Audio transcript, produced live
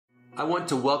I want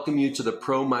to welcome you to the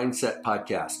Pro Mindset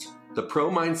Podcast. The Pro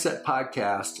Mindset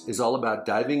Podcast is all about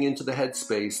diving into the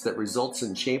headspace that results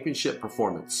in championship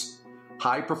performance.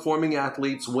 High-performing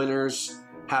athletes, winners,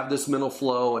 have this mental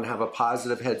flow and have a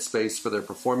positive headspace for their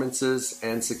performances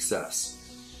and success.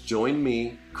 Join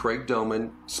me, Craig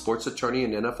Domann, sports attorney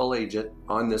and NFL agent,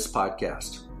 on this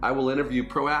podcast. I will interview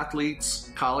pro athletes,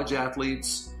 college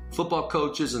athletes, football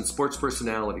coaches, and sports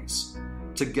personalities.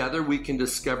 Together, we can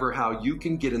discover how you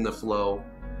can get in the flow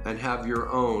and have your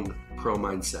own pro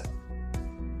mindset.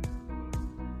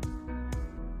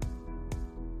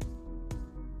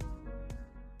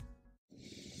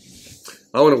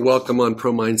 I want to welcome on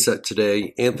Pro Mindset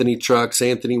today, Anthony Trucks.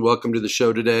 Anthony, welcome to the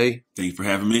show today. Thank you for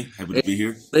having me. Happy to be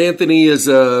here. Anthony is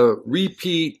a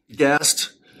repeat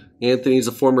guest. Anthony is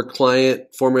a former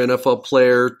client, former NFL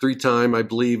player, three-time, I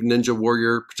believe, Ninja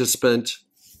Warrior participant.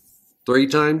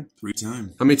 Three-time?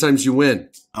 Three-time. How many times you win?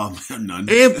 Oh, man, none.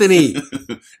 Anthony!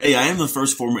 Hey, I am the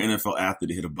first former NFL athlete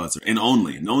to hit a buzzer, and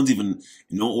only. No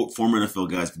former NFL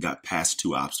guys have got past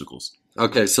two obstacles.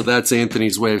 Okay, so that's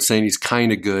Anthony's way of saying he's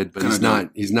kind of good, but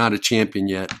he's not a champion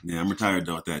yet. Yeah, I'm retired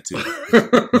though with that too.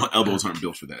 My elbows aren't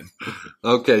built for that.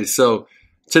 Okay, so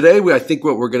today I think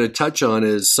what we're going to touch on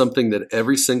is something that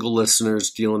every single listener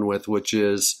is dealing with, which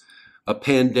is a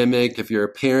pandemic. If you're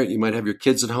a parent, you might have your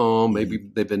kids at home. Maybe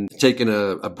they've been taking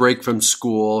a break from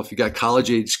school. If you got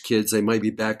college-age kids, they might be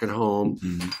back at home.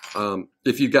 Mm-hmm.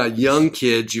 If you've got young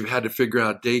kids, you've had to figure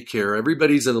out daycare.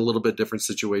 Everybody's in a little bit different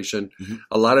situation. Mm-hmm.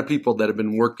 A lot of people that have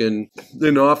been working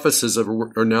in offices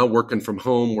are now working from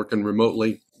home, working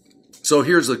remotely. So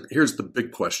here's the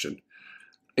big question.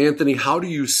 Anthony, how do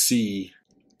you see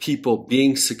people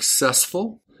being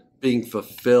successful, being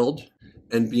fulfilled,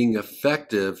 and being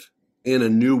effective in a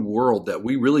new world that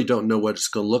we really don't know what it's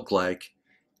going to look like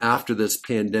after this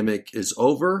pandemic is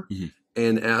over, mm-hmm.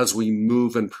 and as we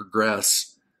move and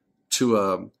progress to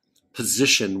a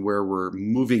position where we're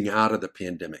moving out of the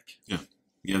pandemic? Yeah,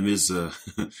 there's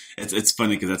it's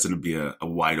funny because that's going to be a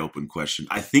wide open question.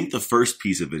 I think the first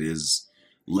piece of it is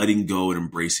letting go and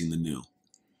embracing the new.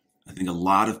 I think a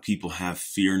lot of people have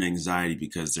fear and anxiety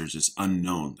because there's this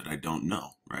unknown that I don't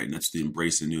know, right? And that's the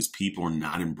embrace the new. Is people are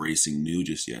not embracing new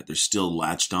just yet. They're still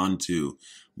latched on to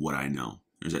what I know.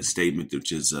 There's that statement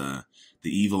which is the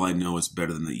evil I know is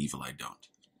better than the evil I don't.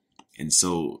 And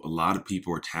so a lot of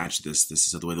people are attached to this. This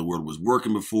is the way the world was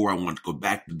working before. I want to go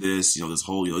back to this, this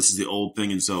whole, this is the old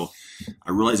thing. And so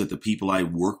I realize that the people I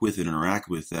work with and interact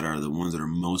with that are the ones that are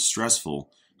most stressful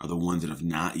are the ones that have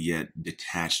not yet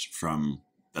detached from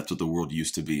that's what the world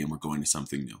used to be, and we're going to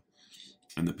something new.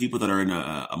 And the people that are in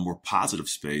a more positive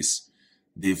space,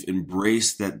 they've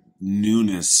embraced that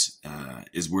newness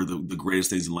is where the greatest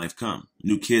things in life come.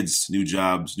 New kids, new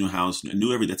jobs, new house,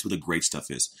 new everything. That's where the great stuff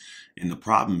is. And the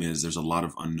problem is there's a lot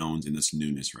of unknowns in this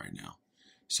newness right now.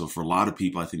 So for a lot of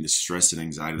people, I think the stress and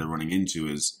anxiety they're running into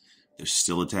is they're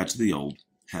still attached to the old,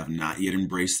 have not yet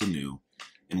embraced the new.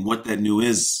 And what that new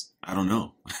is, I don't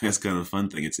know. That's kind of a fun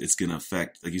thing. It's going to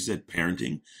affect, like you said,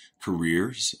 parenting,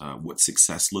 careers, what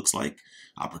success looks like,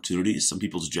 opportunities. Some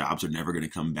people's jobs are never going to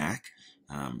come back.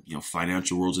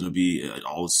 Financial world's going to be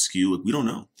all askew. We don't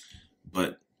know.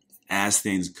 But as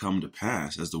things come to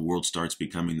pass, as the world starts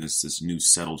becoming this new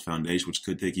settled foundation, which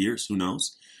could take years, who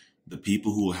knows? The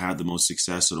people who will have the most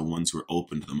success are the ones who are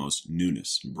open to the most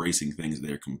newness, embracing things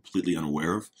they're completely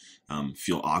unaware of,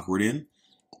 feel awkward in.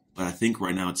 But I think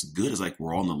right now it's good. It's like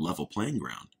we're all on the level playing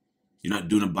ground. You're not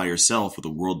doing it by yourself with a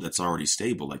world that's already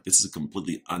stable. Like this is a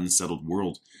completely unsettled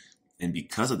world. And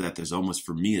because of that, there's almost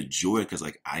for me a joy because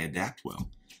I adapt well.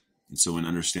 And so in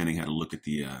understanding how to look at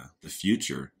the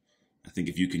future, I think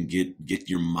if you can get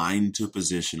your mind to a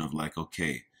position of like,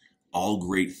 okay, all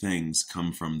great things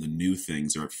come from the new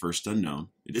things are at first unknown.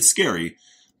 It is scary,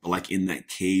 but like in that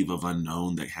cave of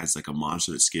unknown that has like a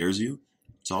monster that scares you,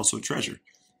 it's also a treasure.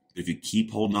 If you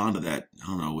keep holding on to that, I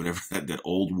don't know, whatever that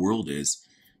old world is,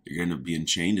 you're going to end up being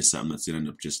chained to something that's going to end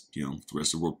up just, the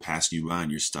rest of the world passing you by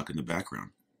and you're stuck in the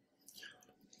background.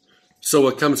 So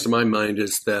what comes to my mind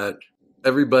is that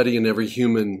everybody and every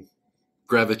human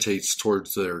gravitates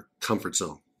towards their comfort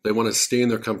zone. They want to stay in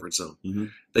their comfort zone. Mm-hmm.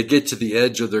 They get to the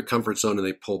edge of their comfort zone and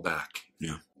they pull back.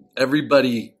 Yeah.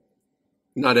 Everybody,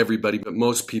 not everybody, but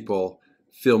most people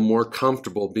feel more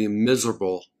comfortable being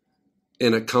miserable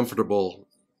in a comfortable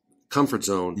comfort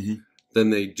zone mm-hmm.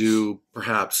 than they do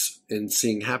perhaps in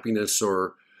seeing happiness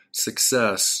or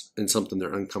success in something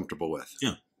they're uncomfortable with.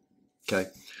 Yeah. Okay.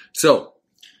 So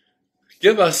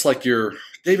give us like your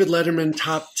David Letterman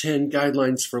top 10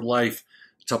 guidelines for life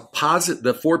to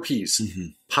the 4 P's, mm-hmm.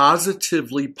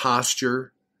 positively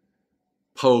posture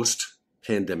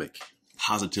post-pandemic.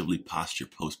 positively posture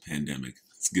post-pandemic.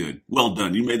 It's good. Well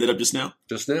done. You made that up just now?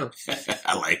 Just now.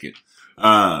 I like it.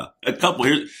 A couple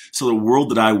here. So the world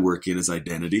that I work in is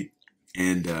identity.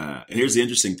 And here's the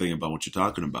interesting thing about what you're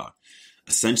talking about.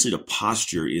 Essentially, the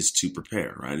posture is to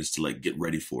prepare, right? Is to like get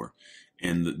ready for.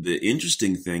 And the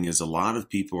interesting thing is a lot of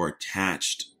people are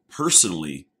attached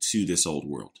personally to this old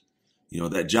world.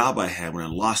 That job I had, when I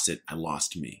lost it, I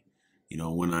lost me.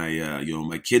 When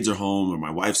my kids are home or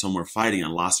my wife's home, we're fighting, I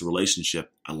lost the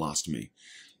relationship, I lost me.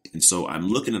 And so I'm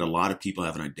looking at a lot of people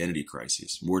have an identity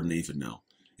crisis, more than they even know.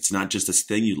 It's not just this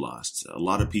thing you lost. A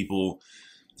lot of people,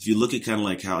 if you look at kind of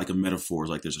like how, like a metaphor is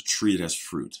like there's a tree that has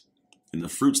fruit. And the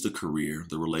fruit's the career,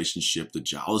 the relationship, the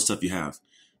job, all the stuff you have.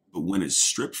 But when it's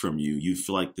stripped from you, you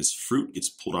feel like this fruit gets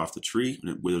pulled off the tree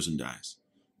and it withers and dies.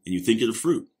 And you think you're the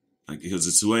fruit, like, because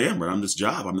it's who I am, right? I'm this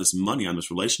job, I'm this money, I'm this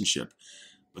relationship.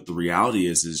 But the reality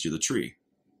is you're the tree.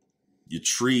 Your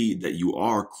tree that you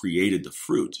are created the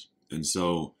fruit. And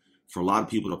so for a lot of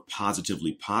people to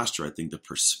positively posture, I think the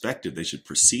perspective they should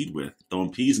proceed with,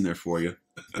 throwing peas in there for you,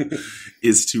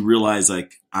 is to realize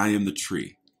like, I am the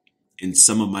tree. And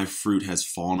some of my fruit has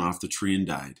fallen off the tree and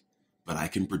died, but I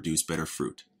can produce better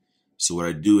fruit. So what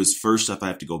I do is first off, I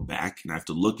have to go back and I have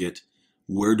to look at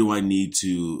where do I need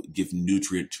to give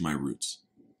nutrient to my roots?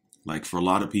 Like for a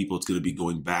lot of people, it's going to be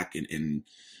going back and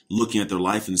looking at their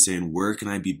life and saying, where can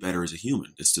I be better as a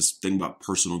human? It's this thing about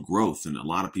personal growth. And a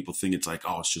lot of people think it's like,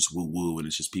 oh, it's just woo woo. And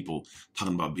it's just people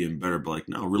talking about being better. But like,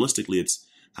 no, realistically, it's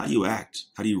how do you act?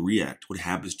 How do you react? What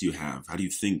habits do you have? How do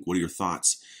you think? What are your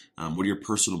thoughts? What are your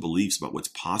personal beliefs about what's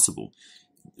possible?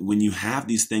 When you have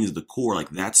these things at the core, like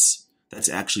that's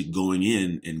actually going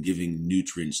in and giving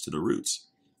nutrients to the roots.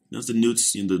 As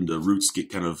the roots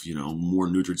get kind of, more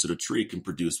nutrients to the tree, can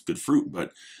produce good fruit.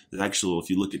 But the actual, if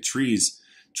you look at trees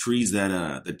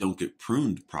that don't get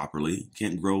pruned properly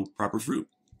can't grow proper fruit.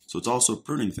 So it's also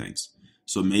pruning things.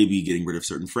 So maybe getting rid of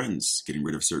certain friends, getting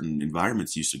rid of certain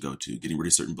environments you used to go to, getting rid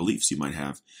of certain beliefs you might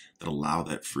have that allow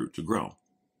that fruit to grow.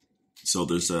 So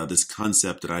there's this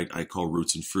concept that I call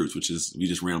roots and fruits, which is, we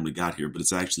just randomly got here, but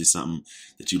it's actually something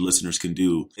that you listeners can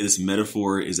do. This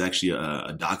metaphor is actually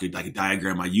a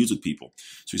diagram I use with people.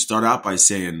 So we start out by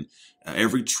saying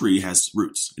every tree has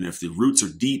roots. And if the roots are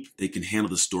deep, they can handle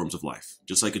the storms of life.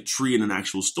 Just like a tree in an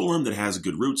actual storm that has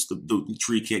good roots, the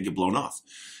tree can't get blown off.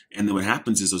 And then what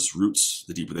happens is those roots,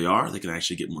 the deeper they are, they can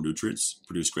actually get more nutrients,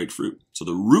 produce great fruit. So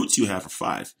the roots you have are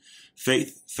 5: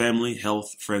 faith, family,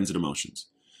 health, friends, and emotions.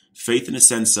 Faith in a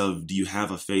sense of, do you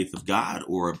have a faith of God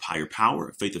or a higher power,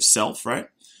 a faith of self, right?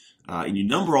 And you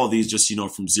number all these just,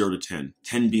 from 0 to 10.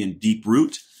 10 being deep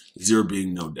root, 0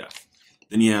 being no depth.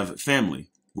 Then you have family.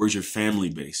 Where's your family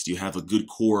base? Do you have a good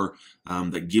core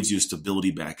that gives you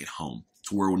stability back at home?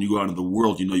 To where when you go out into the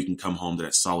world, you can come home to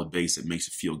that solid base that makes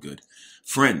you feel good.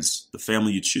 Friends, the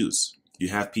family you choose. You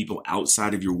have people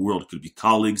outside of your world. It could be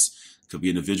colleagues, could be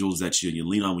individuals that you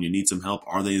lean on when you need some help.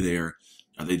 Are they there?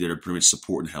 Are they there to pretty much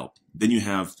support and help? Then you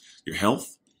have your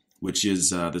health, which is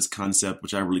this concept,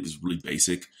 which I believe is really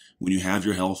basic. When you have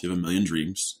your health, you have a million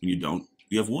dreams. When you don't,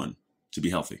 you have one: to be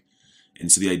healthy.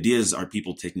 And so the idea is, are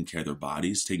people taking care of their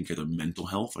bodies, taking care of their mental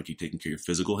health, like you're taking care of your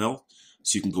physical health,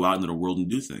 so you can go out into the world and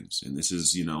do things. And this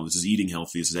is, this is eating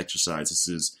healthy, this is exercise, this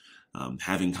is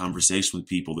having conversation with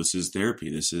people, this is therapy,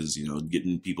 this is,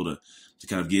 getting people to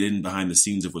kind of get in behind the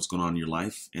scenes of what's going on in your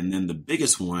life. And then the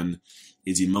biggest one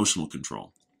is emotional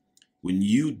control. When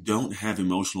you don't have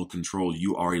emotional control,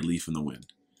 you are a leaf in the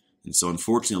wind. And so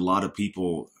unfortunately, a lot of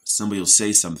people, somebody will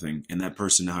say something and that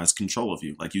person now has control of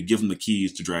you. Like you give them the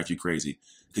keys to drive you crazy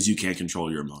because you can't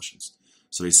control your emotions.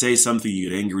 So they say something,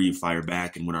 you get angry, you fire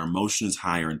back. And when our emotion is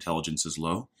high, our intelligence is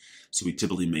low. So we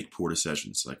typically make poor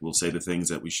decisions. Like we'll say the things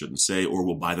that we shouldn't say, or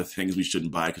we'll buy the things we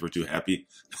shouldn't buy because we're too happy.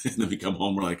 And then we come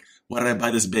home, we're like, why did I buy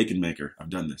this bacon maker?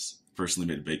 I've done this. Personally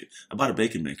made a bacon. I bought a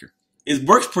bacon maker. It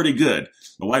works pretty good.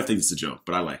 My wife thinks it's a joke,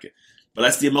 but I like it. But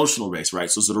that's the emotional base, right?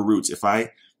 So those are the roots. If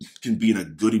I can be in a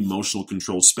good emotional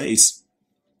controlled space,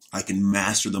 I can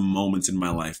master the moments in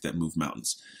my life that move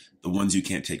mountains, the ones you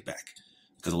can't take back.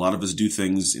 Because a lot of us do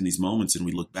things in these moments and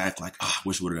we look back like, I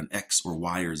wish I would have done X or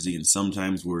Y or Z. And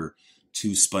sometimes we're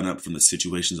too spun up from the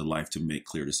situations of life to make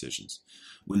clear decisions.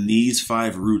 When these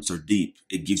 5 roots are deep,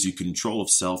 it gives you control of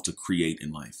self to create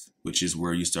in life, which is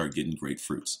where you start getting great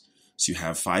fruits. So you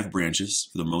have 5 branches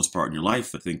for the most part in your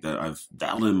life. I think that I've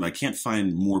dialed in. I can't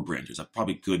find more branches. I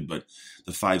probably could, but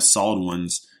the 5 solid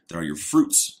ones that are your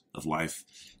fruits of life,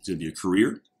 it's going to be your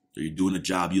career. Are you doing a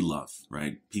job you love,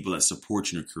 right? People that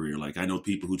support you in your career. Like I know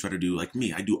people who try to do like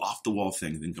me. I do off the wall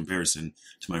things in comparison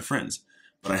to my friends.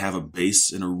 but I have a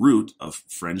base and a root of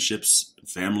friendships,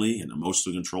 family, and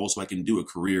emotional control, so I can do a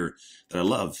career that I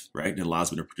love, right? And it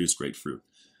allows me to produce great fruit.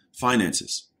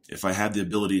 Finances. If I have the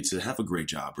ability to have a great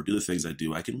job or do the things I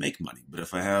do, I can make money. But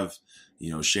if I have,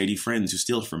 shady friends who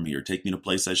steal from me or take me to a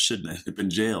place I shouldn't, I end up in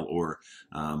jail, or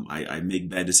I make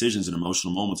bad decisions in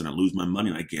emotional moments and I lose my money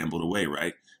and I gamble it away,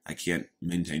 right? I can't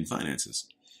maintain finances.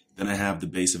 Then I have the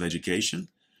base of education,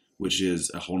 which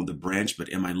is a whole other branch,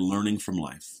 but am I learning from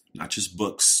life? Not just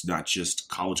books, not just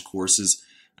college courses,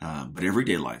 but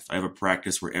everyday life. I have a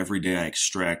practice where every day I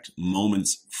extract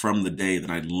moments from the day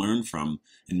that I learn from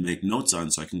and make notes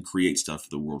on so I can create stuff for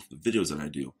the world, for the videos that I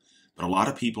do. But a lot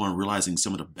of people aren't realizing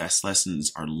some of the best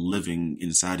lessons are living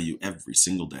inside of you every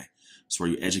single day. So are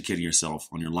you educating yourself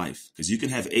on your life? Because you can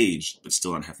have age, but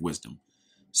still not have wisdom.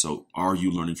 So are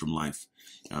you learning from life?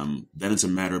 Then it's a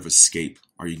matter of escape.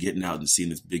 Are you getting out and seeing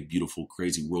this big, beautiful,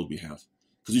 crazy world we have?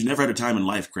 Because you've never had a time in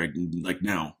life, Craig, like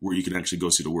now, where you can actually go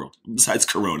see the world. Besides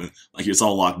Corona, like it's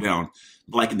all locked down.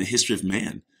 But like in the history of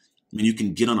man, I mean, you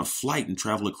can get on a flight and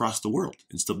travel across the world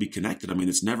and still be connected. I mean,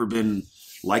 it's never been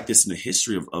like this in the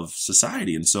history of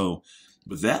society. And so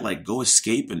with that, like, go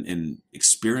escape and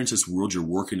experience this world you're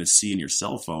working to see in your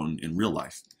cell phone in real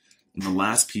life. And the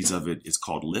last piece of it is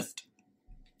called LIFT.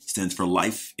 It stands for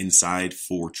Life Inside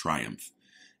for Triumph.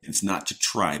 It's not to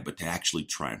try, but to actually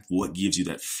triumph. What gives you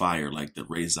that fire, like that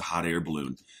raises a hot air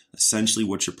balloon? Essentially,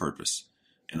 what's your purpose?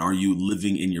 And are you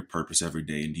living in your purpose every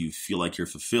day? And do you feel like you're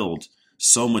fulfilled,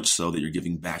 so much so that you're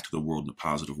giving back to the world in a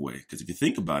positive way? Because if you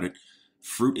think about it,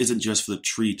 fruit isn't just for the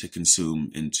tree to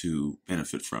consume and to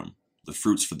benefit from. The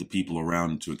fruit's for the people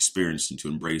around to experience and to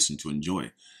embrace and to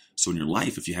enjoy. So in your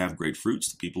life, if you have great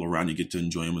fruits, the people around you get to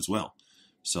enjoy them as well.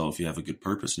 So if you have a good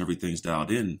purpose and everything's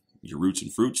dialed in, your roots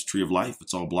and fruits, tree of life,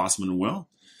 it's all blossoming and well.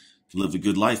 You live a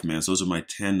good life, man. So those are my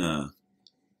 10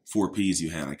 4 P's you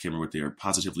had. I can't remember what they are.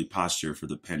 Positively posture for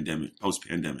the pandemic,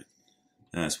 post-pandemic.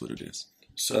 That's what it is.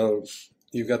 So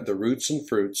you've got the roots and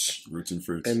fruits. Roots and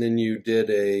fruits. And then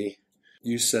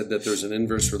you said that there's an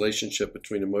inverse relationship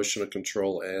between emotional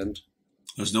control and?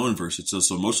 There's no inverse.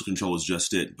 So emotional control is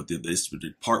just it. But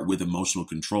the part with emotional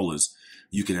control is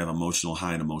you can have emotional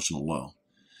high and emotional low.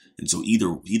 And so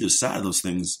either side of those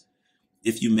things,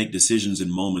 if you make decisions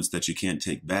in moments that you can't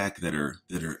take back that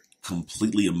are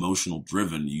completely emotional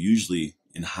driven, you usually,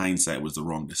 in hindsight, was the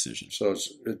wrong decision. So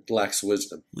it lacks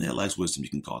wisdom. Yeah, it lacks wisdom. You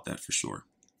can call it that for sure,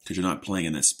 because you're not playing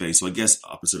in that space. So I guess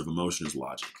opposite of emotion is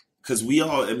logic. Because we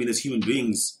all, I mean, as human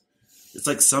beings, it's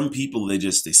like some people, they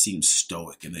seem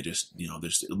stoic and they're just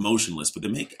emotionless, but they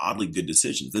make oddly good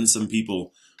decisions. Then some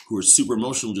people who are super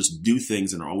emotional just do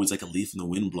things and are always like a leaf in the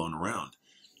wind blowing around.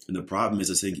 And the problem is,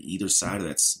 I think either side of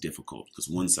that's difficult because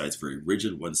one side's very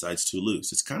rigid, one side's too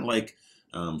loose. It's kind of like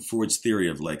Freud's theory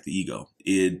of like the ego,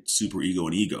 id, superego,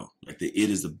 and ego. Like the id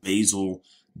is the basal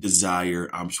desire.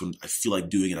 I feel like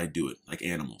doing it, I do it, like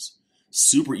animals.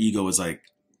 Superego is like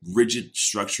rigid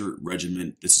structure,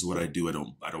 regiment. This is what I do. I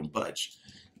don't budge.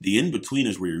 The in between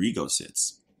is where your ego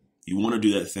sits. You want to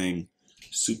do that thing.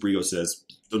 Superego says,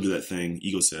 don't do that thing.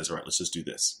 Ego says, all right, let's just do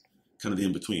this. Kind of the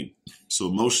in between. So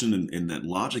emotion and that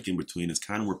logic in between is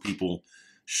kind of where people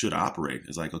should operate.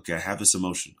 It's like, okay, I have this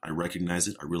emotion. I recognize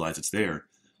it. I realize it's there.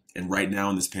 And right now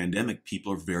in this pandemic,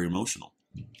 people are very emotional.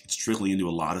 It's trickling into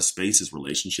a lot of spaces,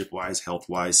 relationship-wise,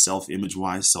 health-wise,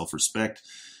 self-image-wise, self-respect,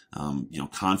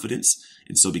 confidence.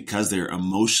 And so because they're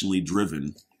emotionally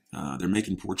driven, they're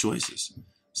making poor choices.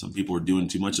 Some people are doing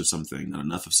too much of something, not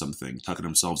enough of something, tucking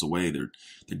themselves away. They're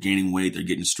gaining weight. They're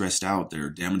getting stressed out. They're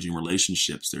damaging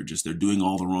relationships. They're doing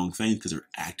all the wrong things because they're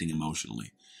acting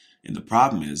emotionally. And the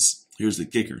problem is, here's the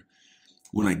kicker.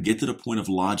 When I get to the point of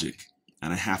logic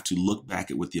and I have to look back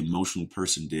at what the emotional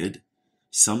person did,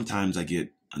 sometimes I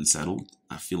get unsettled.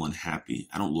 I feel unhappy.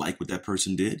 I don't like what that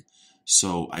person did.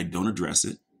 So I don't address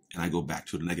it and I go back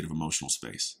to a negative emotional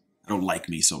space. I don't like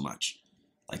me so much.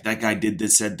 Like that guy did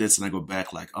this, said this, and I go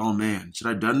back like, oh man, should I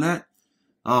have done that?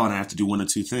 Oh, and I have to do one of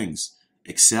two things.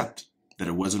 Accept that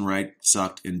it wasn't right,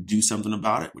 sucked, and do something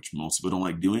about it, which most people don't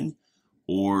like doing,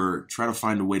 or try to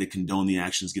find a way to condone the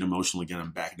actions, get emotional again,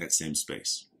 I'm back in that same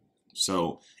space.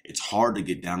 So it's hard to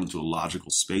get down into a logical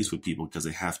space with people because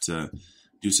they have to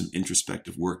do some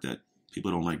introspective work that people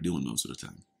don't like doing most of the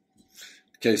time.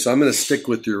 Okay, so I'm going to stick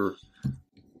with your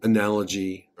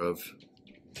analogy of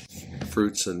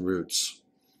fruits and roots.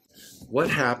 What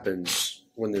happens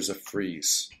when there's a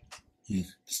freeze?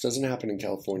 This doesn't happen in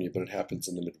California, but it happens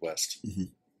in the Midwest. Mm-hmm.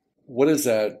 What is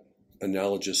that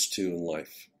analogous to in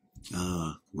life?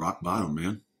 Rock bottom,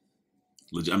 man.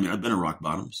 I mean, I've been at rock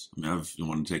bottoms. I mean, I've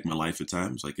wanted to take my life at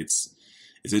times. Like it's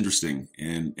interesting.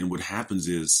 And what happens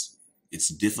is it's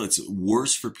difficult. It's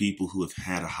worse for people who have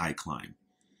had a high climb,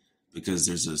 because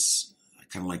there's this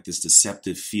kind of like this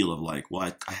deceptive feel of like,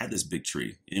 well, I had this big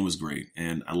tree and it was great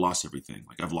and I lost everything.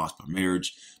 Like I've lost my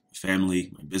marriage, my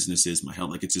family, my businesses, my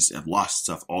health. Like it's just, I've lost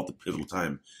stuff all at the pivotal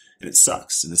time and it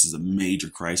sucks. And this is a major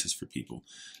crisis for people.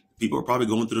 People are probably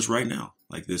going through this right now.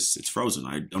 Like this, it's frozen.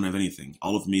 I don't have anything.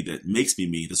 All of me that makes me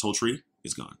me, this whole tree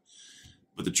is gone.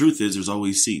 But the truth is there's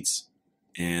always seeds.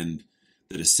 And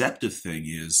the deceptive thing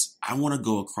is I want to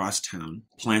go across town,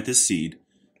 plant this seed,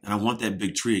 and I want that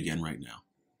big tree again right now.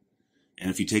 And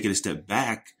if you take it a step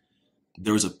back,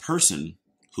 there was a person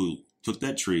who took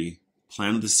that tree,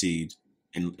 planted the seed,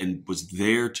 and was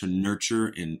there to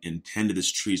nurture and tend to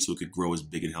this tree so it could grow as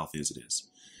big and healthy as it is.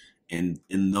 And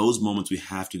in those moments, we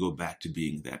have to go back to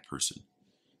being that person.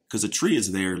 Because the tree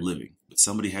is there living, but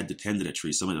somebody had to tend to that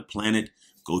tree. Somebody had to plant it,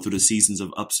 go through the seasons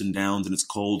of ups and downs, and it's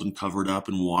cold, and cover it up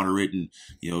and water it, and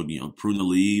prune the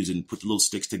leaves and put the little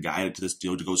sticks to guide it to this,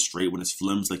 to go straight when it's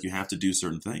flims. Like you have to do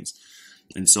certain things.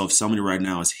 And so if somebody right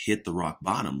now has hit the rock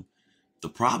bottom, the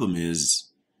problem is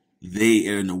they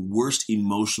are in the worst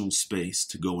emotional space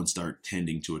to go and start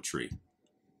tending to a tree.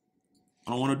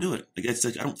 I don't want to do it. Like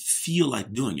I don't feel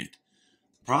like doing it.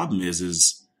 The problem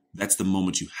is that's the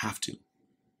moment you have to.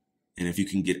 And if you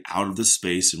can get out of the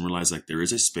space and realize like there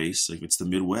is a space, like if it's the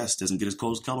Midwest, doesn't get as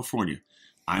cold as California,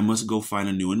 I must go find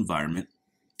a new environment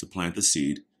to plant the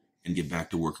seed and get back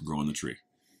to work and growing the tree.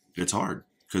 It's hard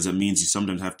because it means you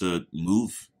sometimes have to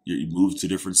move. You move to a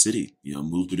different city,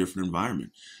 move to a different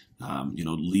environment,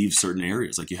 leave certain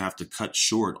areas. Like you have to cut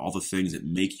short all the things that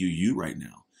make you you right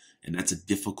now. And that's a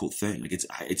difficult thing. Like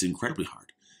it's incredibly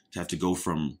hard to have to go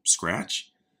from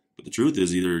scratch. But the truth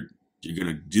is either you're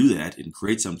going to do that and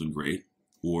create something great,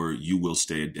 or you will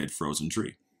stay a dead frozen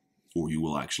tree, or you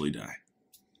will actually die.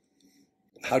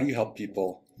 How do you help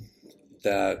people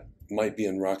that might be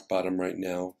in rock bottom right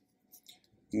now,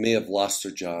 may have lost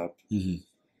their job? Mm-hmm.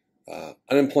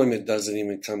 Unemployment doesn't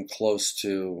even come close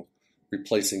to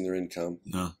replacing their income.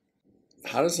 No.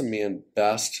 How does a man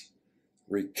best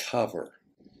recover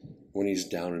when he's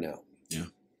down and out? Yeah.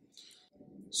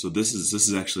 So this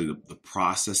is actually the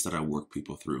process that I work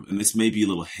people through. And this may be a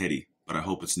little heady, but I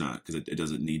hope it's not, because it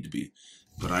doesn't need to be.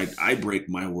 But I break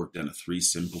my work down to 3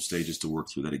 simple stages to work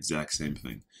through that exact same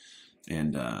thing.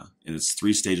 And it's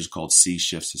 3 stages called see,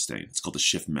 shift, sustain. It's called the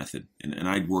shift method. And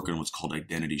I work on what's called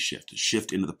identity shift, to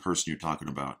shift into the person you're talking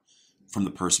about from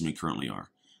the person we currently are.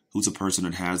 Who's a person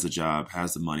that has the job,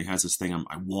 has the money, has this thing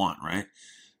I want, right?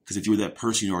 Because if you were that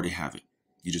person, you already have it.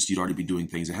 You'd already be doing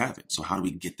things to have it. So how do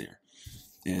we get there?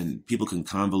 And people can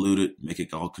convolute it, make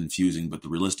it all confusing. But the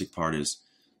realistic part is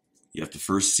you have to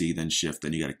first see, then shift,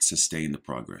 then you got to sustain the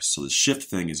progress. So the shift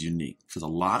thing is unique because a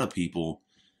lot of people,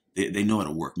 they know how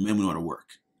to work. Men know how to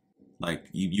work. Like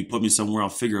you put me somewhere, I'll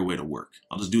figure a way to work.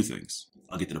 I'll just do things.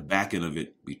 I'll get to the back end of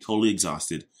it, be totally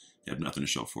exhausted, have nothing to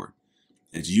show for it.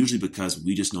 And it's usually because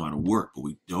we just know how to work. But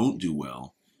we don't do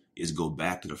well is go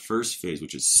back to the first phase,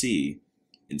 which is see,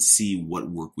 and see what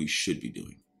work we should be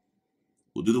doing.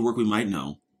 We'll do the work we might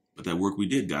know, but that work we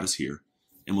did got us here.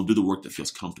 And we'll do the work that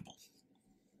feels comfortable.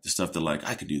 The stuff that like,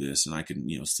 I could do this and I can,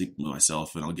 sleep with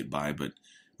myself and I'll get by, but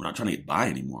we're not trying to get by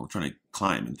anymore. We're trying to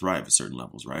climb and thrive at certain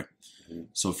levels, right? Mm-hmm.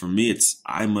 So for me,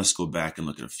 I must go back and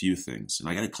look at a few things. And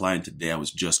I got a client today I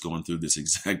was just going through this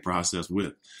exact process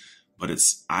with. But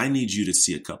I need you to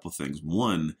see a couple things.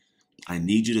 One, I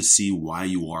need you to see why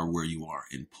you are where you are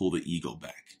and pull the ego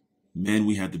back. Men,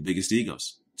 we have the biggest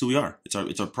egos. It's who we are.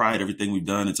 It's our pride, everything we've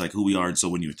done. It's like who we are. And so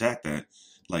when you attack that,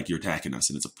 like you're attacking us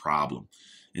and it's a problem.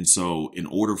 And so in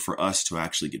order for us to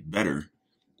actually get better,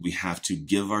 we have to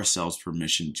give ourselves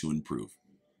permission to improve.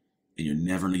 And you're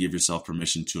never going to give yourself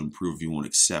permission to improve if you won't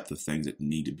accept the things that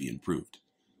need to be improved.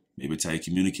 Maybe it's how you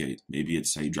communicate. Maybe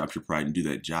it's how you drop your pride and do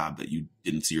that job that you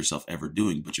didn't see yourself ever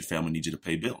doing, but your family needs you to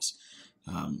pay bills.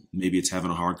 Maybe it's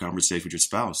having a hard conversation with your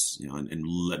spouse, and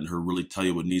letting her really tell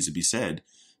you what needs to be said.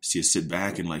 So you sit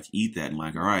back and like eat that and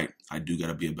like, all right, I do got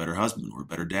to be a better husband or a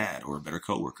better dad or a better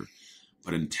coworker.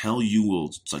 But until you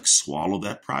will like swallow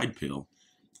that pride pill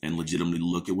and legitimately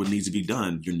look at what needs to be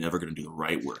done, you're never going to do the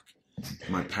right work.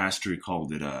 My pastor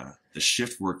called it the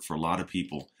shift work for a lot of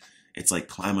people. It's like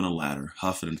climbing a ladder,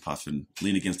 huffing and puffing,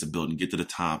 lean against a building, get to the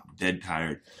top, dead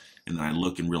tired. And then I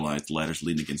look and realize the ladder's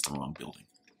leaning against the wrong building.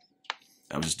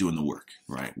 I was just doing the work,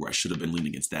 right? Where I should have been leaning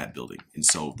against that building. And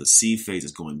so the C phase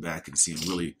is going back and seeing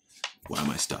really, why am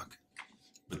I stuck?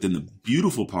 But then the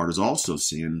beautiful part is also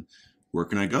seeing, where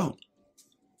can I go?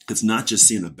 It's not just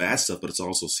seeing the bad stuff, but it's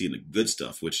also seeing the good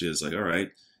stuff, which is like, all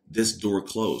right, this door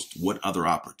closed. What other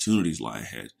opportunities lie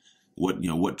ahead?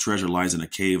 What treasure lies in a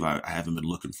cave I haven't been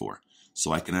looking for?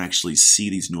 so I can actually see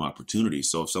these new opportunities.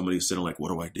 So if somebody's sitting like, what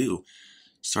do I do?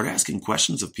 Start asking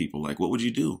questions of people. Like, what would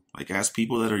you do? Like, ask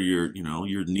people that are your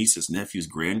nieces, nephews,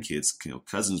 grandkids,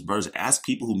 cousins, brothers. Ask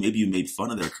people who maybe you made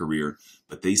fun of their career,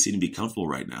 but they seem to be comfortable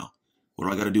right now. What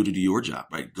do I got to do your job,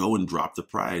 right? Go and drop the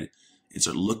pride and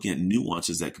start looking at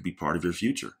nuances that could be part of your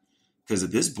future. Because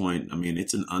at this point, I mean,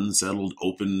 it's an unsettled,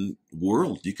 open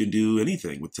world. You can do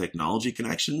anything with technology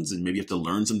connections, and maybe you have to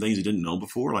learn some things you didn't know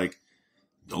before. Like,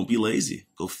 don't be lazy.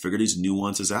 Go figure these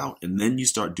nuances out. And then you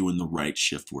start doing the right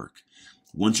shift work.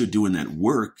 Once you're doing that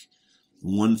work,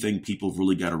 one thing people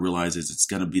really got to realize is it's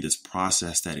going to be this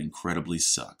process that incredibly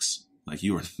sucks. Like,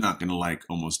 you are not going to like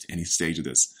almost any stage of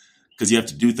this, because you have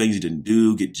to do things you didn't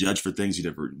do, get judged for things you've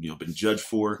never been judged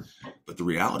for. But the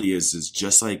reality is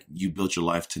just like you built your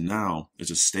life to now, it's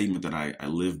a statement that I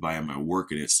live by in my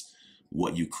work, and it's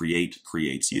what you create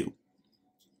creates you.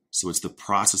 So it's the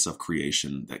process of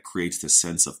creation that creates the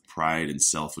sense of pride and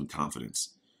self and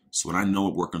confidence. So when I know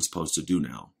what work I'm supposed to do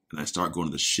now, and I start going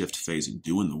to the shift phase and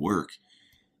doing the work,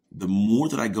 the more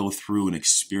that I go through and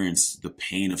experience the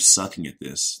pain of sucking at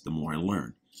this, the more I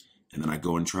learn. And then I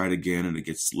go and try it again, and it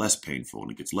gets less painful,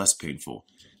 and it gets less painful.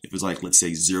 If it's like, let's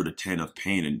say 0 to 10 of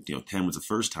pain, and 10 was the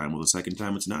first time, well, the second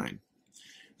time it's 9.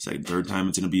 Third time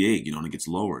it's going to be 8, and it gets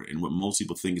lower. And what most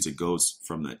people think is it goes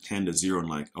from that 10 to 0 and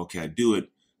like, okay, I do it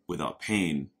without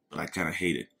pain, but I kind of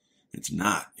hate it. It's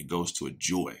not. It goes to a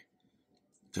joy,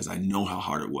 because I know how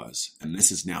hard it was. And this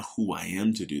is now who I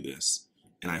am to do this.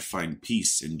 And I find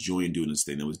peace and joy in doing this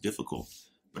thing that was difficult.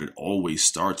 But it always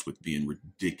starts with being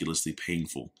ridiculously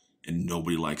painful, and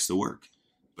nobody likes the work.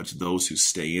 But to those who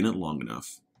stay in it long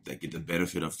enough, that get the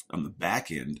benefit of, on the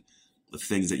back end, the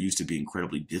things that used to be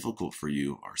incredibly difficult for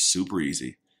you are super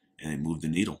easy, and they move the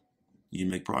needle. You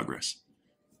make progress.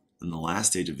 And the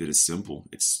last stage of it is simple.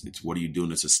 It's what are you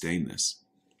doing to sustain this?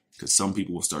 Because some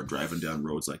people will start driving down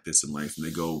roads like this in life, and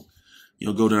they go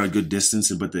down a good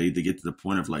distance, but they get to the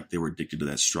point of like they were addicted to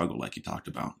that struggle, like you talked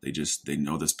about. They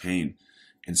know this pain.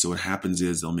 And so what happens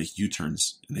is they'll make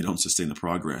U-turns, and they don't sustain the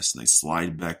progress, and they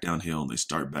slide back downhill, and they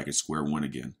start back at square one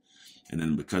again. And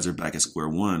then because they're back at square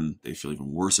one, they feel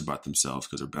even worse about themselves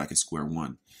because they're back at square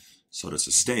one. So to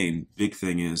sustain, big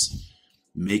thing is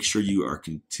make sure you are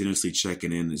continuously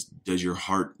checking in. Does your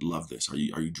heart love this? Are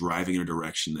you driving in a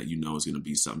direction that you know is going to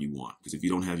be something you want? Because if you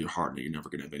don't have your heart in it, you're never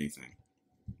going to have anything.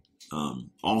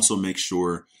 Also make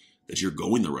sure that you're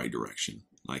going the right direction.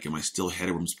 Like, am I still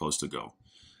headed where I'm supposed to go?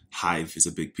 Hive is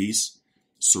a big piece.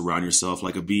 Surround yourself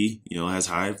like a bee, has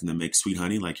hive, and then make sweet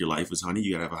honey. Like your life is honey,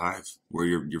 you gotta have a hive. Where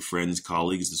your friends,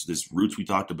 colleagues, this roots we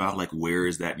talked about, like where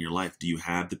is that in your life? Do you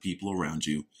have the people around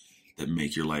you that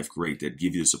make your life great, that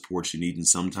give you the support you need? And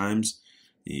sometimes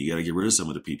you gotta get rid of some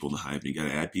of the people in the hive, and you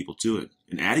gotta add people to it.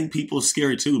 And adding people is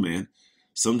scary too, man.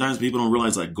 Sometimes people don't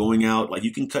realize, like, going out, like,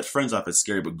 you can cut friends off, it's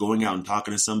scary, but going out and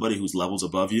talking to somebody who's levels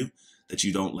above you, that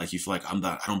you don't, like, you feel like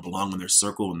I don't belong in their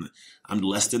circle and I'm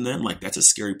less than them, like, that's a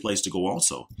scary place to go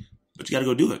also. But you got to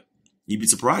go do it. You'd be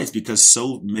surprised, because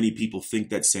so many people think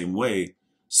that same way.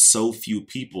 So few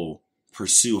people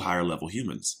pursue higher level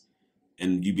humans.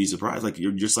 And you'd be surprised, like,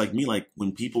 you're just like me, like,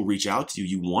 when people reach out to you,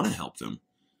 you want to help them.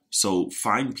 So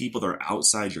find people that are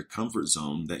outside your comfort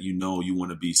zone that you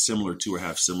want to be similar to or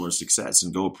have similar success,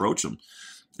 and go approach them.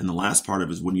 And the last part of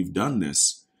it is, when you've done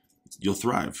this, you'll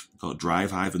thrive. Call it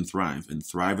drive, hive, and thrive. And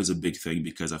thrive is a big thing,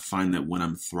 because I find that when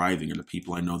I'm thriving, or the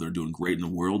people I know that are doing great in the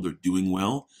world, they're doing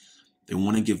well, they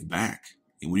want to give back.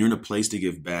 And when you're in a place to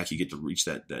give back, you get to reach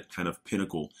that kind of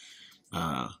pinnacle.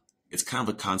 It's kind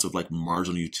of a concept like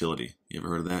marginal utility. You ever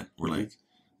heard of that? Where like,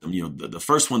 the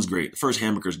first one's great. The first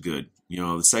hamburger's good.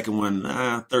 The second one,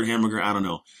 third hamburger, I don't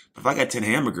know. But if I got 10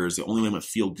 hamburgers, the only way I'm going to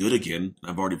feel good again,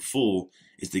 and I'm already full,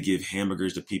 is to give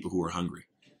hamburgers to people who are hungry.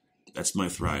 That's my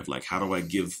thrive. Like, how do I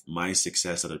give my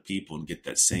success to other people and get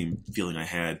that same feeling I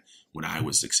had when I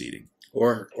was succeeding?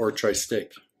 Or try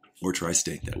steak. Or try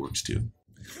steak. That works too.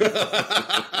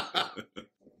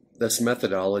 This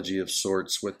methodology of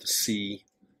sorts with the C,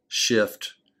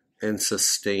 shift, and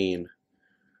sustain,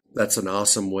 that's an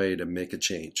awesome way to make a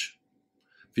change.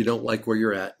 If you don't like where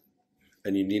you're at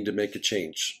and you need to make a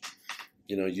change,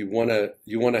 you want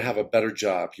to have a better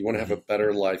job. You want to have a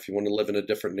better life. You want to live in a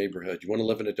different neighborhood. You want to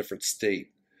live in a different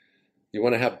state. You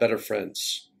want to have better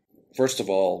friends. First of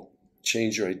all,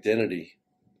 change your identity,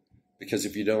 because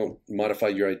if you don't modify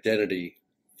your identity,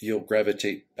 you'll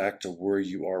gravitate back to where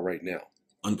you are right now.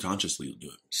 Unconsciously, you'll do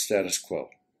it. Status quo.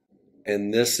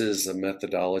 And this is a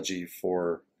methodology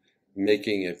for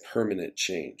making a permanent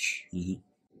change,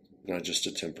 not just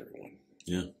a temporary one.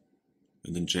 Yeah.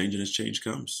 And then change, and as change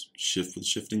comes, shift with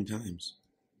shifting times.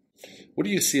 What do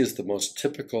you see as the most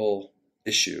typical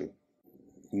issue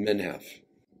Men have.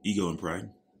 Ego and pride.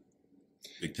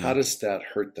 Big time. How does that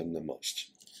hurt them the most?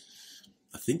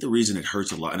 I think the reason it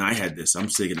hurts a lot, and I had this, I'm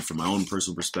taking it from my own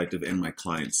personal perspective and my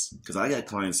clients, because I got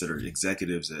clients that are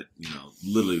executives at,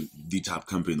 literally the top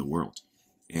company in the world.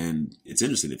 And it's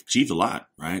interesting. They've achieved a lot,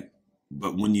 right?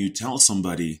 But when you tell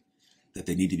somebody that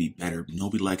they need to be better,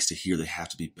 nobody likes to hear they have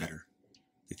to be better,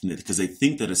 because they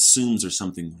think that assumes there's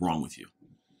something wrong with you.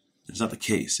 It's not the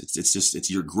case. It's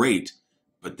you're great,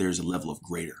 but there's a level of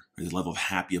greater. There's a level of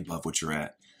happy above what you're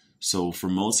at. So for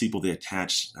most people, they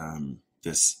attach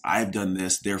this, I've done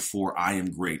this, therefore I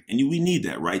am great. And we need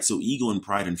that, right? So ego and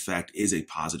pride, in fact, is a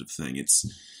positive thing.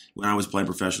 It's when I was playing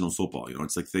professional football,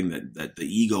 it's the thing that the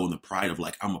ego and the pride of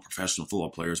like, I'm a professional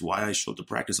football player is why I show up to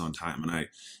practice on time and I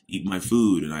eat my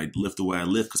food and I lift the way I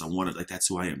lift because I want it. Like, that's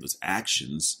who I am. Those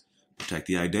actions protect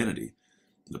the identity.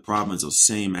 The problem is those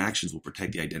same actions will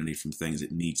protect the identity from things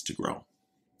it needs to grow.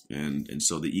 And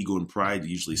so the ego and pride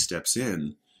usually steps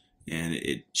in and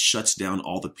it shuts down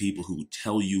all the people who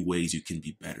tell you ways you can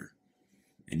be better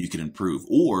and you can improve,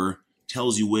 or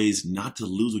tells you ways not to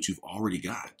lose what you've already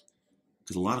got.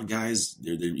 Because a lot of guys,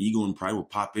 their ego and pride will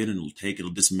pop in and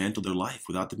it'll dismantle their life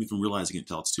without them even realizing it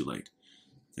until it's too late.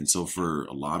 And so for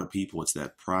a lot of people, it's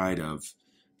that pride of,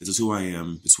 this is who I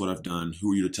am, this is what I've done,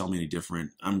 who are you to tell me any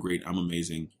different? I'm great, I'm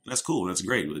amazing. And that's cool, that's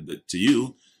great to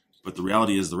you. But the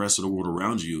reality is the rest of the world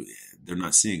around you, they're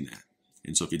not seeing that.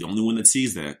 And so if you're the only one that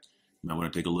sees that, you might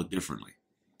want to take a look differently.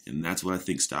 And that's what I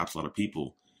think stops a lot of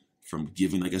people from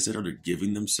giving, like I said earlier,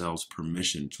 giving themselves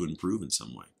permission to improve in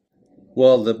some way.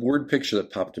 Well, the word picture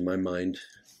that popped in my mind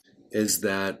is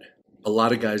that a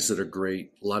lot of guys that are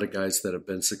great, a lot of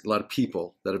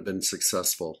people that have been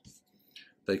successful,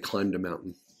 they climbed a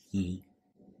mountain. Mm-hmm.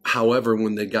 However,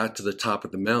 when they got to the top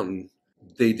of the mountain,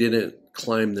 they didn't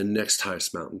climb the next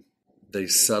highest mountain. They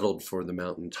settled for the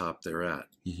mountaintop they're at.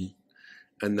 Mm-hmm.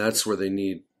 And that's where they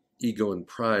need ego and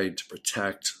pride to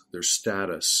protect their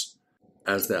status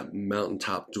as that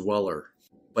mountaintop dweller.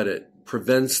 But it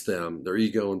prevents them, their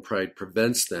ego and pride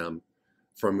prevents them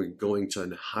from going to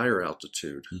a higher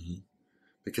altitude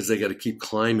because they got to keep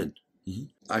climbing. Mm-hmm.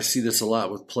 I see this a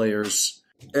lot with players.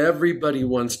 Everybody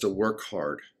wants to work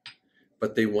hard,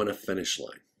 but they want a finish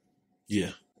line.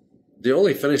 Yeah. The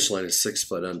only finish line is 6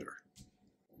 foot under.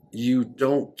 You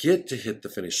don't get to hit the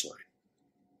finish line.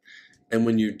 And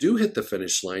when you do hit the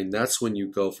finish line, that's when you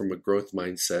go from a growth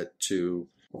mindset to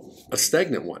a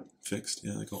stagnant one. Fixed,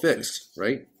 yeah. Fixed,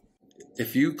 right?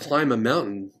 If you climb a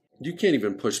mountain, you can't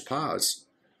even push pause.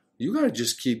 You got to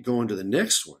just keep going to the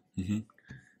next one. Mm-hmm.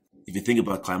 If you think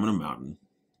about climbing a mountain,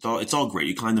 it's all great.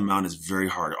 You climb the mountain, it's very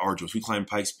hard, arduous. We climbed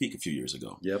Pikes Peak a few years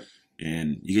ago. Yep.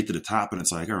 And you get to the top and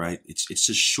it's like, all right, it's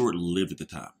just short-lived at the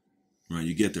top. Right?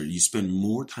 You get there, you spend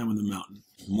more time on the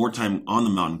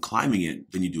mountain climbing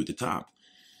it than you do at the top.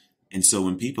 And so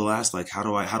when people ask, like, how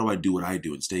do I do what I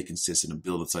do and stay consistent and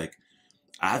build? It's like,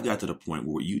 I've got to the point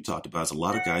where what you talked about is a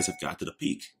lot of guys have got to the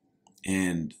peak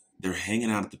and they're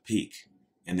hanging out at the peak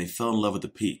and they fell in love with the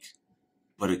peak,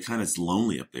 but it kind of is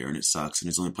lonely up there and it sucks and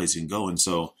it's the only place you can go. And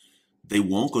so they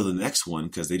won't go to the next one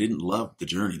because they didn't love the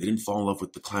journey. They didn't fall in love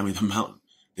with the climbing the mountain.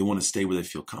 They want to stay where they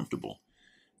feel comfortable.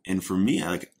 And for me,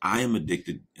 I am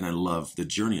addicted and I love the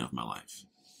journey of my life.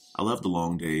 I love the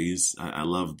long days. I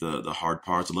love the hard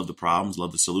parts. I love the problems. I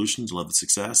love the solutions. I love the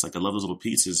success. Like, I love those little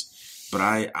pieces. But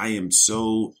I am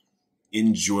so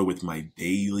in joy with my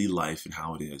daily life and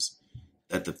how it is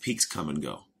that the peaks come and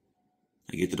go.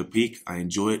 I get to the peak. I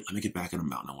enjoy it. Let me get back on a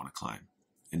mountain I want to climb.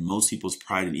 And most people's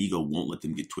pride and ego won't let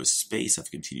them get to a space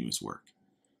of continuous work.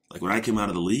 Like, when I came out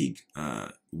of the league,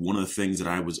 one of the things that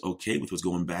I was okay with was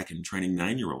going back and training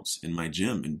 9-year-olds in my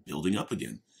gym and building up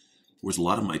again. Whereas a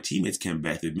lot of my teammates came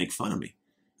back, they'd make fun of me.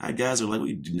 I had guys that were like, well,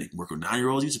 you didn't work with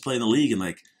 9-year-olds, you used to play in the league. And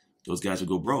like, those guys would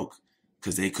go broke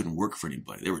because they couldn't work for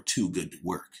anybody. They were too good to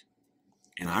work.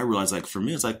 And I realized, like, for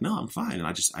me, it's like, no, I'm fine. And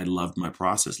I loved my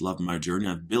process, loved my journey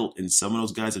I've built. And some of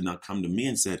those guys have now come to me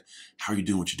and said, how are you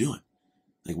doing what you're doing?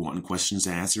 Like, wanting questions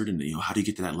answered. And, how do you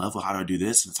get to that level? How do I do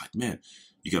this? And it's like, man,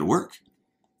 you got to work.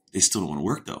 They still don't want to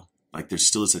work, though. Like, there's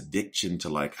still this addiction to,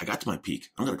 like, I got to my peak.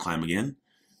 I'm going to climb again.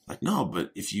 Like, no,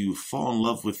 but if you fall in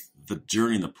love with the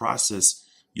journey and the process,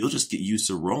 you'll just get used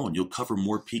to rolling. You'll cover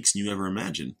more peaks than you ever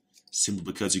imagined, simply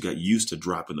because you got used to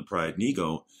dropping the pride and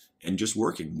ego and just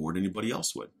working more than anybody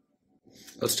else would.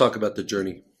 Let's talk about the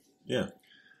journey. Yeah.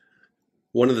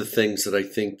 One of the things that I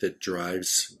think that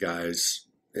drives guys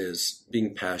is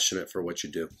being passionate for what you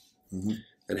do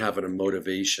and having a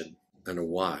motivation and a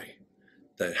why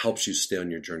that helps you stay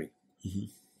on your journey.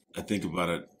 I think about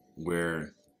it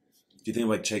where, if you think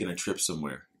like taking a trip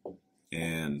somewhere,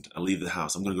 and I leave the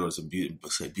house. I'm going to go to some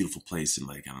beautiful place in,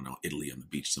 like, I don't know, Italy on the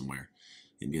beach somewhere.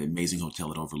 It'd be an amazing hotel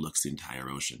that overlooks the entire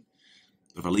ocean.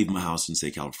 If I leave my house in,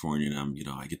 say, California, and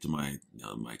I get to my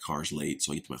car's late,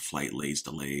 so I get to my flight late, it's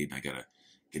delayed. I gotta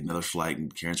get another flight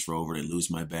and transfer over. I lose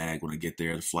my bag when I get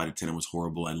there. The flight attendant was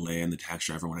horrible. I land. The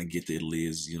taxi driver when I get to Italy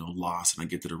is lost, and I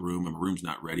get to the room and my room's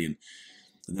not ready. And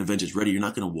the event is ready. You're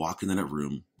not going to walk into that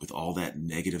room with all that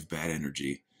negative, bad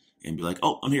energy and be like,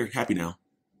 "Oh, I'm here, happy now."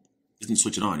 It doesn't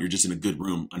switch it on. You're just in a good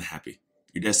room, unhappy.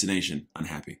 Your destination,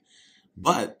 unhappy.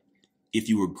 But if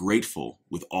you were grateful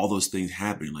with all those things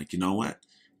happening, like, you know what?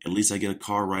 At least I get a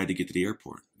car ride to get to the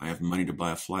airport. I have money to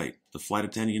buy a flight. The flight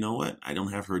attendant, you know what? I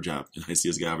don't have her job. And I see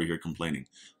this guy over here complaining.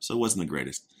 So it wasn't the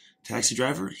greatest. Taxi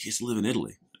driver, he used to live in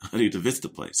Italy. I need to visit the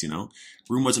place,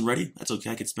 Room wasn't ready. That's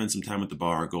okay. I could spend some time at the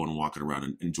bar, going and walking around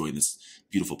and enjoying this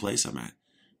beautiful place I'm at.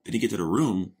 Then you get to the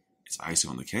room, it's icing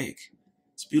on the cake.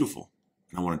 It's beautiful.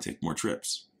 And I want to take more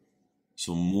trips.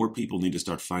 So more people need to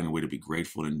start finding a way to be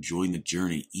grateful and enjoying the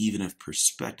journey, even if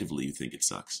perspectively you think it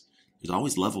sucks. There's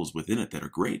always levels within it that are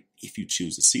great if you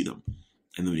choose to see them.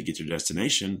 And then when you get to your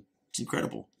destination, it's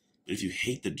incredible. But if you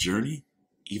hate the journey,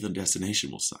 even the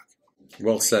destination will suck.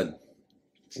 Well said.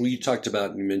 Well, you talked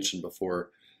about, you mentioned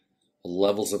before,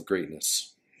 levels of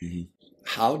greatness. Mm-hmm.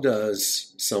 How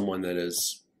does someone that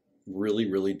is really,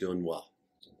 really doing well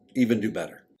even do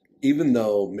better? Even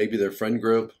though maybe their friend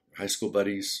group, high school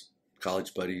buddies,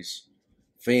 college buddies,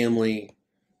 family,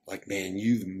 like, man,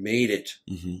 you've made it.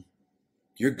 Mm-hmm.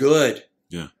 You're good.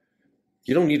 Yeah.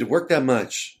 You don't need to work that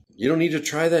much. You don't need to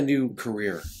try that new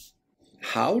career.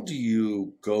 How do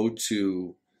you go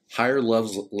to higher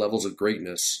levels of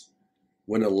greatness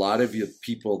when a lot of you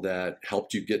people that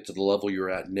helped you get to the level you're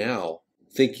at now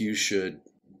think you should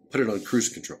put it on cruise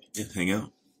control? Yeah, hang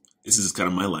out. This is kind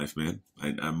of my life, man.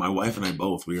 My wife and I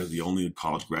both, we are the only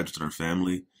college graduates in our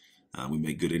family. We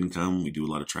make good income. We do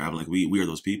a lot of traveling. We are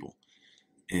those people.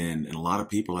 And a lot of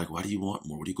people are like, why do you want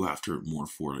more? What do you go after more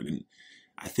for? And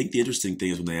I think the interesting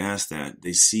thing is when they ask that,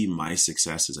 they see my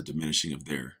success as a diminishing of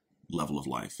their level of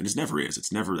life. And it never is.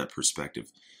 It's never that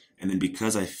perspective. And then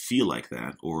because I feel like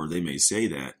that, or they may say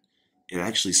that, it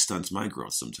actually stunts my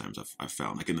growth sometimes. I've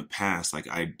found, like in the past, like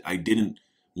I didn't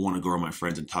want to go to my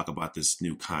friends and talk about this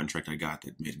new contract I got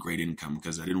that made great income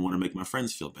because I didn't want to make my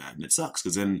friends feel bad. And it sucks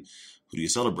because then who do you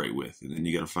celebrate with? And then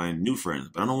you got to find new friends.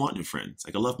 But I don't want new friends.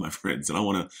 Like, I love my friends, and I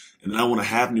want to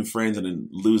have new friends and then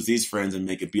lose these friends and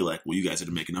make it be like, well, you guys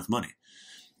didn't make enough money.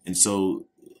 And so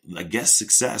I guess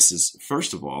success is,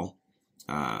 first of all,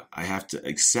 I have to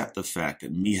accept the fact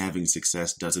that me having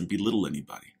success doesn't belittle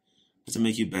anybody. Doesn't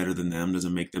make you better than them.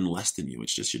 Doesn't make them less than you.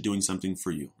 It's just you're doing something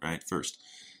for you, right? First.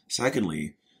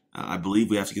 Secondly, I believe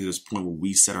we have to get to this point where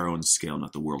we set our own scale,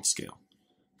 not the world scale.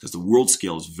 Because the world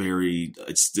scale is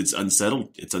it's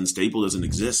unsettled, it's unstable, doesn't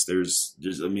exist.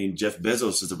 Jeff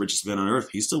Bezos is the richest man on earth.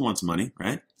 He still wants money,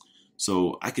 right?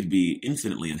 So I could be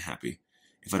infinitely unhappy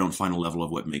if I don't find a level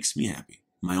of what makes me happy,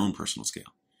 my own personal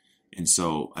scale. And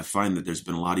so I find that there's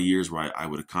been a lot of years where I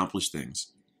would accomplish things,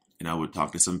 and I would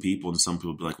talk to some people, and some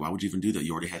people would be like, why would you even do that?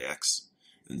 You already had X.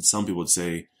 And some people would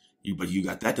say, but you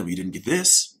got that done, you didn't get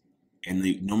this. And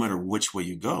no matter which way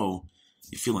you go,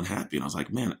 you feel unhappy. And I was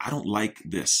like, man, I don't like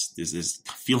this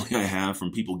feeling I have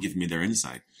from people giving me their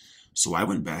insight. So I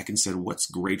went back and said, what's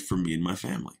great for me and my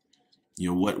family?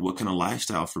 What kind of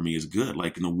lifestyle for me is good?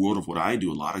 Like in the world of what I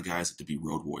do, a lot of guys have to be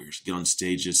road warriors, get on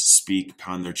stages, speak,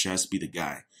 pound their chest, be the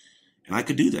guy. And I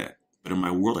could do that. But in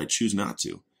my world, I choose not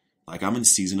to. Like, I'm in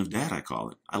season of dad, I call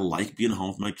it. I like being home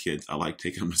with my kids. I like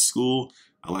taking them to school.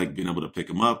 I like being able to pick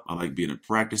them up. I like being at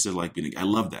practices. I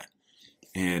love that.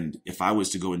 And if I was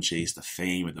to go and chase the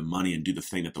fame and the money and do the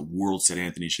thing that the world said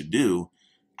Anthony should do,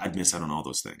 I'd miss out on all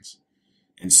those things.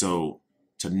 And so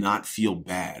to not feel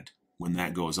bad when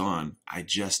that goes on, I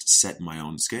just set my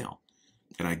own scale.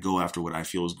 And I go after what I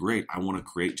feel is great. I want to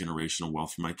create generational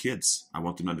wealth for my kids. I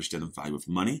want them to understand the value of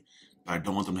money, but I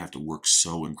don't want them to have to work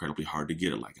so incredibly hard to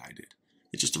get it like I did.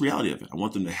 It's just the reality of it. I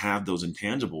want them to have those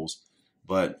intangibles,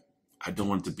 but I don't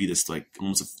want it to be this like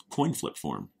almost a coin flip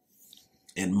for them.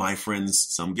 And my friends,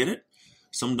 some get it,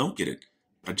 some don't get it.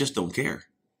 I just don't care.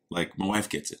 Like, my wife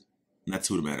gets it. And that's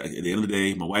who it matters. At the end of the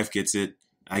day, my wife gets it,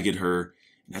 I get her,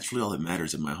 and that's really all that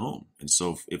matters in my home. And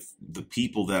so if the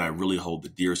people that I really hold the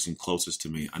dearest and closest to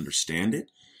me understand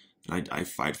it, and I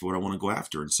fight for what I want to go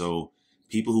after. And so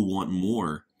people who want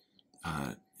more,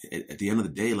 at the end of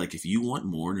the day, like, if you want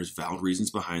more and there's valid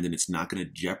reasons behind it, it's not going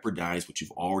to jeopardize what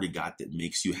you've already got that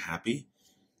makes you happy,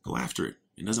 go after it.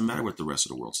 It doesn't matter what the rest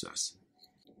of the world says.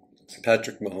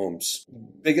 Patrick Mahomes,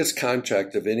 biggest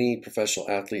contract of any professional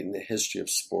athlete in the history of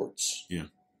sports. Yeah.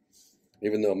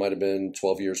 even though it might have been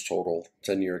 12 years total,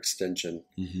 10-year extension.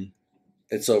 Mm-hmm.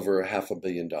 It's over $500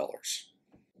 million.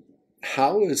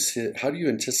 How do you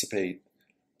anticipate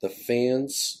the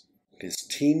fans, his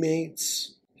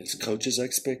teammates, his coaches'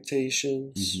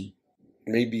 expectations,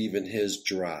 maybe even his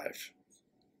drive?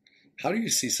 How do you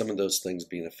see some of those things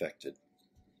being affected,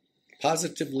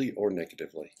 positively or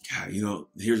negatively? God,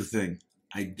 here's the thing.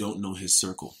 I don't know his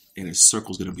circle, and his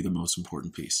circle is going to be the most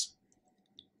important piece.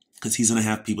 Because he's going to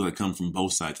have people that come from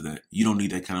both sides of that. You don't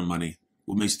need that kind of money.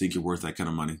 What makes you think you're worth that kind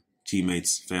of money?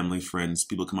 Teammates, family, friends,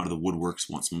 people come out of the woodworks,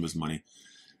 want some of his money.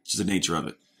 It's just the nature of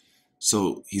it.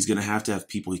 So he's going to have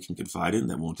people he can confide in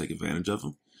that won't take advantage of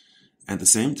him. At the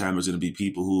same time, there's going to be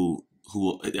people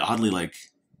who oddly, like,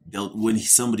 when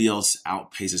somebody else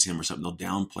outpaces him or something, they'll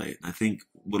downplay it. And I think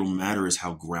what'll matter is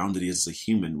how grounded he is as a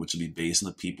human, which will be based on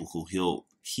the people who he'll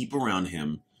keep around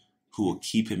him, who will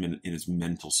keep him in his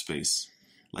mental space.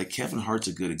 Like Kevin Hart's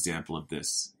a good example of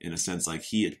this, in a sense. Like,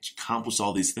 he accomplished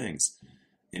all these things,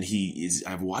 and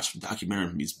I've watched a documentary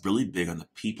of him. He's really big on the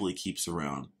people he keeps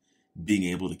around being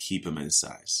able to keep him at his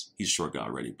size. He's a short guy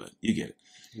already, but you get it.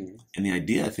 Mm-hmm. And the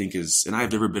idea, I think, is, and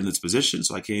I've never been in this position,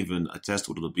 so I can't even attest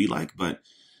what it'll be like, but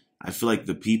I feel like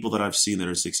the people that I've seen that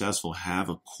are successful have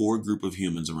a core group of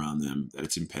humans around them that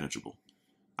it's impenetrable.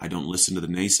 I don't listen to the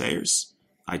naysayers.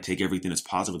 I take everything that's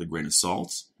positive with a grain of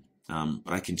salt.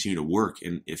 But I continue to work.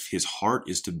 And if his heart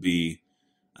is to be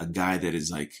a guy that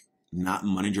is like not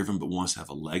money driven, but wants to have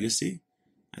a legacy,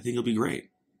 I think he'll be great.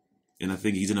 And I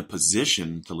think he's in a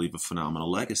position to leave a phenomenal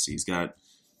legacy. He's got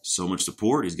so much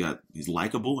support. He's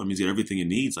likable. I mean, he's got everything he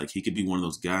needs. Like, he could be one of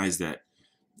those guys that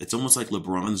it's almost like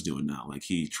LeBron's doing now. Like,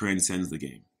 he transcends the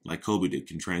game, like Kobe did,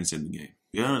 can transcend the game.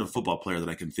 You don't have a football player that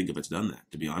I can think of that's done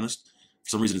that, to be honest.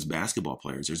 For some reason, it's basketball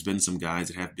players. There's been some guys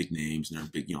that have big names and they're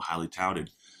big, highly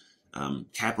touted.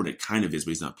 Kaepernick kind of is,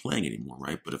 but he's not playing anymore,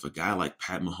 right? But if a guy like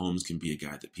Pat Mahomes can be a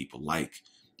guy that people like,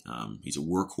 he's a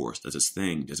workhorse, does his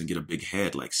thing, doesn't get a big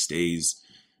head, like stays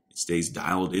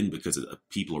dialed in because of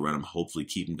people around him hopefully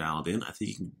keep him dialed in, I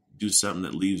think he can do something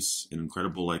that leaves an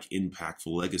incredible, like, impactful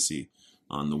legacy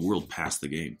on the world past the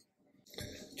game.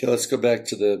 Okay, let's go back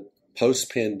to the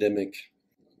post-pandemic.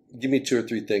 Give me 2 or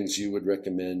 3 things you would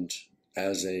recommend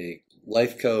as a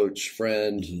life coach,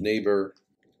 friend, neighbor,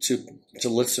 to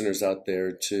listeners out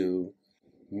there to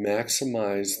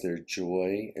maximize their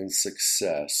joy and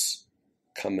success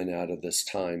coming out of this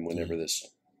time whenever this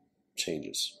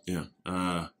changes. Yeah.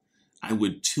 I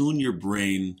would tune your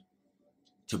brain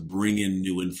to bring in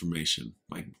new information.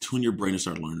 Like, tune your brain to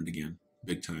start learning again,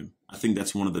 big time. I think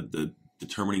that's one of the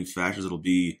determining factors. It'll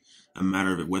be a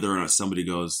matter of whether or not somebody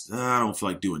goes, I don't feel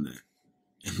like doing that,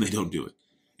 and they don't do it.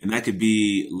 And that could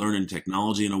be learning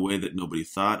technology in a way that nobody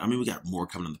thought. I mean, we got more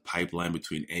coming in the pipeline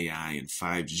between AI and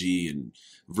 5G and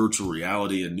virtual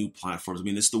reality and new platforms. I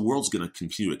mean, the world's going to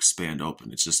continue to expand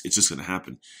open. It's just going to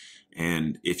happen.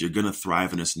 And if you're going to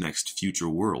thrive in this next future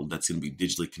world that's going to be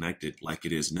digitally connected like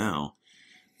it is now,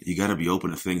 you got to be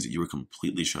open to things that you were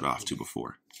completely shut off to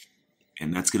before.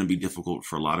 And that's going to be difficult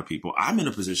for a lot of people. I'm in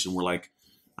a position where, like,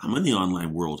 I'm in the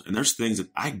online world, and there's things that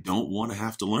I don't want to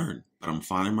have to learn, but I'm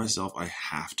finding myself, I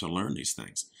have to learn these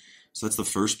things. So that's the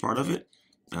first part of it.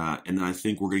 And then I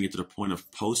think we're going to get to the point of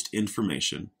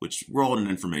post-information, which we're all in an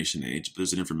information age, but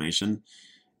there's an information,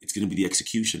 it's going to be the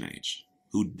execution age.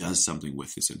 Who does something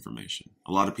with this information?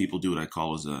 A lot of people do what I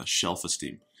call as a shelf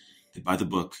esteem. They buy the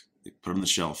book, they put it on the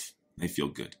shelf, and they feel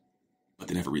good, but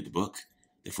they never read the book.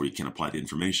 Therefore, you can't apply the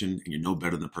information, and you're no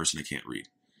better than the person that can't read.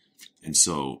 And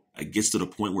so it gets to the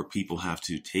point where people have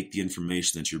to take the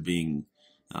information that you're being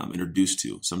introduced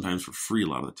to, sometimes for free a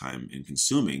lot of the time, in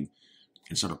consuming,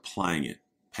 and start applying it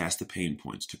past the pain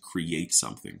points to create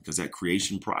something. Because that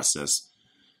creation process,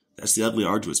 that's the ugly,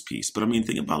 arduous piece. But I mean,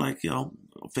 think about, like,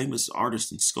 famous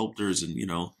artists and sculptors and,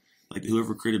 like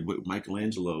whoever created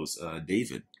Michelangelo's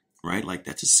David, right? Like,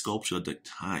 that's a sculpture at the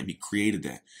time. He created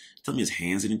that. Tell me his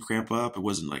hands didn't cramp up. It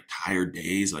wasn't like tired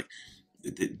days. Like,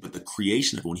 but the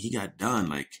creation of it, when he got done,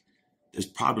 like, there's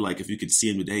probably, like, if you could see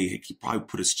him today, he probably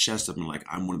put his chest up and like,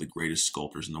 I'm one of the greatest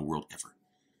sculptors in the world ever.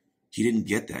 He didn't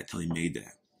get that till he made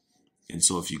that. And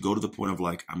so if you go to the point of,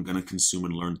 like, I'm going to consume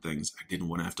and learn things I didn't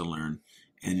want to have to learn,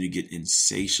 and you get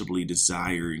insatiably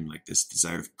desiring, like, this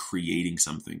desire of creating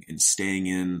something and staying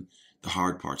in the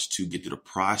hard parts to get to the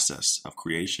process of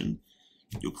creation,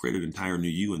 you'll create an entire new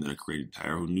you, and then create an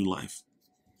entire new life.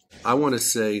 I want to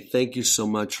say thank you so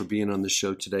much for being on the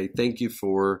show today. Thank you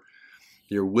for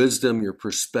your wisdom, your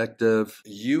perspective.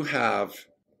 You have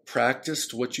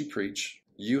practiced what you preach.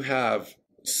 You have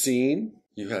seen,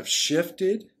 you have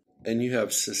shifted, and you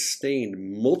have sustained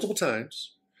multiple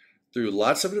times through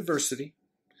lots of adversity.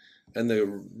 and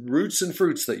the roots and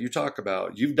fruits that you talk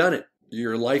about, you've done it.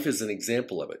 Your life is an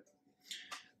example of it,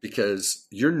 because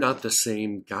you're not the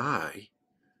same guy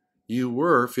you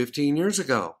were 15 years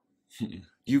ago.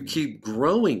 You keep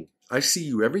growing. I see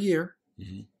you every year,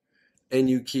 and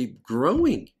you keep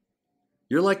growing.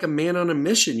 You're like a man on a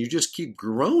mission. You just keep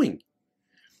growing.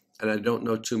 And I don't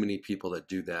know too many people that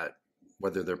do that,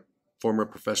 whether they're former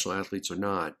professional athletes or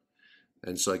not.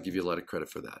 And so I give you a lot of credit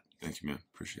for that. Thank you, man.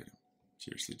 Appreciate it.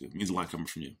 Seriously, do. It means a lot coming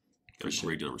from you. Got a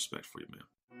great deal of respect for you, man.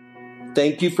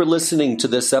 Thank you for listening to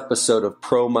this episode of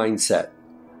Pro Mindset.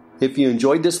 If you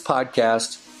enjoyed this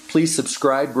podcast, please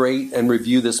subscribe, rate, and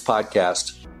review this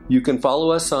podcast. You can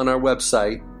follow us on our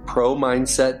website,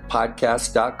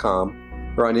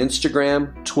 promindsetpodcast.com, or on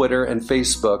Instagram, Twitter, and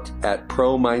Facebook at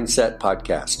Pro Mindset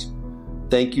Podcast.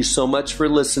 Thank you so much for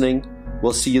listening.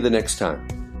 We'll see you the next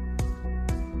time.